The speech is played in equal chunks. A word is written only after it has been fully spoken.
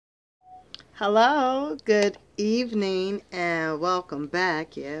Hello, good evening, and welcome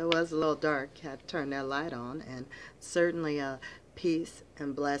back. Yeah, it was a little dark. Had to turn that light on, and certainly peace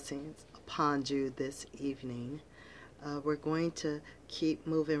and blessings upon you this evening. We're going to keep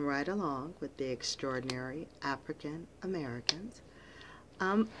moving right along with the extraordinary African Americans.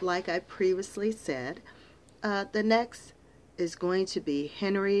 Like I previously said, the next is going to be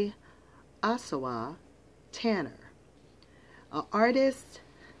Henry Ossawa Tanner, an artist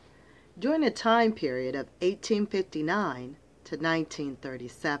during the time period of 1859 to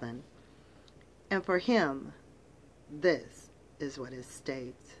 1937. And for him, this is what it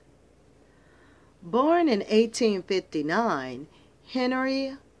states. Born in 1859,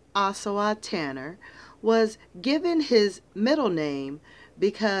 Henry Ossawa Tanner was given his middle name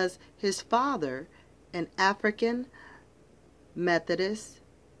because his father, an African Methodist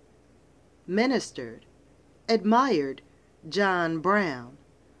minister, admired John Brown,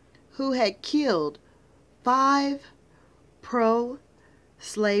 who had killed 5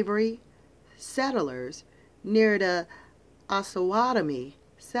 pro-slavery settlers near the Ossawa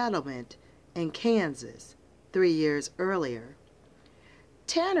settlement in Kansas 3 years earlier.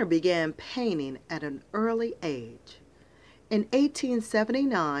 Tanner began painting at an early age. In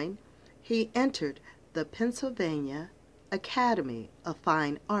 1879, he entered the Pennsylvania Academy of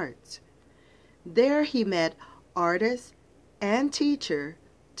Fine Arts. There he met artist and teacher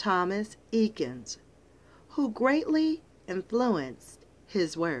Thomas Eakins, who greatly influenced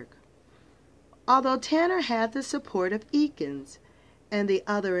his work. Although Tanner had the support of Eakins and the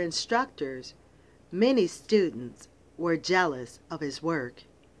other instructors, many students were jealous of his work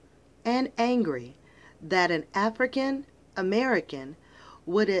and angry that an African American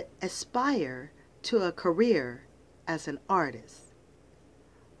would aspire to a career as an artist.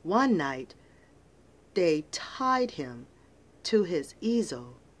 One night, they tied him to his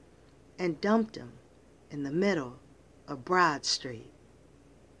easel and dumped him in the middle of Broad Street.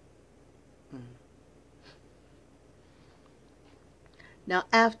 Now,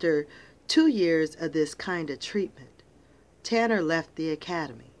 after 2 years of this kind of treatment, Tanner left the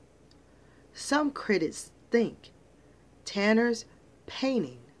academy. Some critics think Tanner's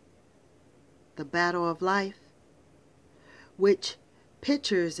painting, The Battle of Life, which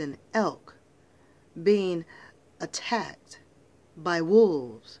pictures an elk being attacked by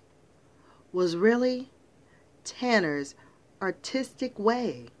wolves, was really Tanner's artistic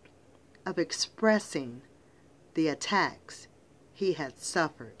way of expressing the attacks he had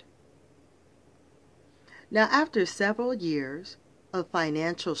suffered. Now, after several years of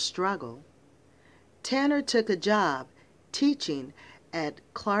financial struggle, Tanner took a job teaching at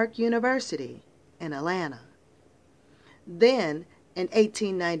Clark University in Atlanta. Then, in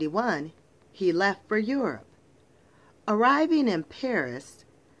 1891, he left for Europe. Arriving in Paris,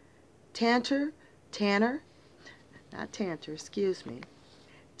 Tanner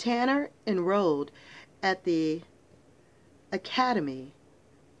enrolled at the Académie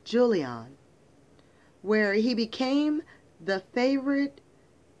Julian, where he became the favorite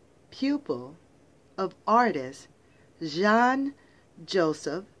pupil of artist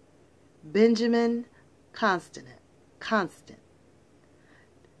Jean-Joseph Benjamin Constant.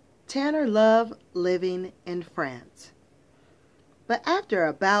 Tanner loved living in France, but after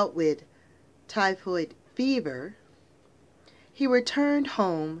a bout with typhoid fever, he returned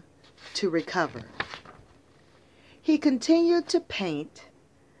home to recover. He continued to paint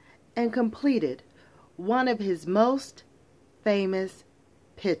and completed one of his most famous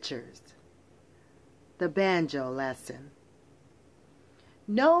pictures, The Banjo Lesson.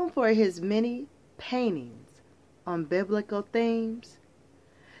 Known for his many paintings on biblical themes,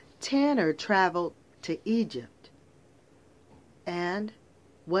 Tanner traveled to Egypt and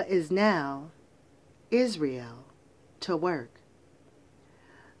what is now Israel to work.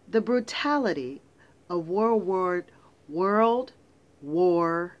 The brutality of World War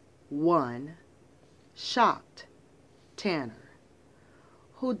I shocked Tanner,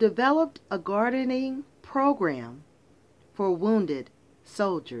 who developed a gardening program for wounded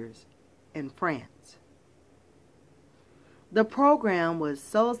soldiers in France. The program was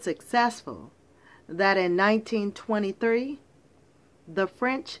so successful that in 1923, the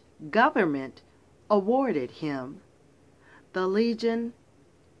French government awarded him the Legion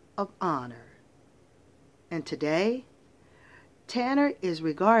of Honor. And today, Tanner is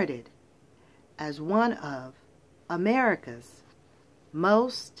regarded as one of America's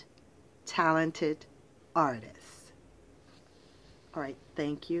most talented artists. All right,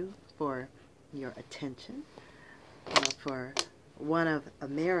 thank you for your attention. For one of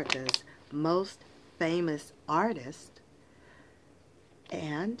America's most famous artists,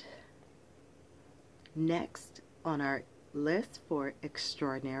 and Next on our list for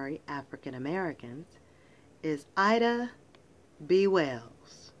extraordinary African Americans is Ida B.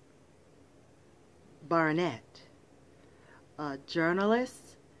 Wells Barnett, a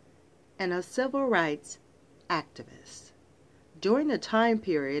journalist and a civil rights activist during the time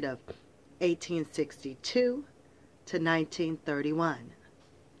period of 1862 to 1931.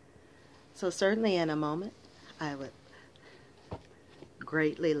 So certainly in a moment, I would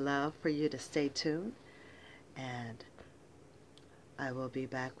greatly love for you to stay tuned, and I will be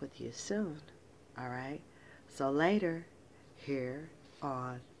back with you soon. All right? So later, here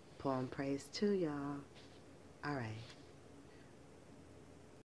on Poem Praise 2, y'all. All right.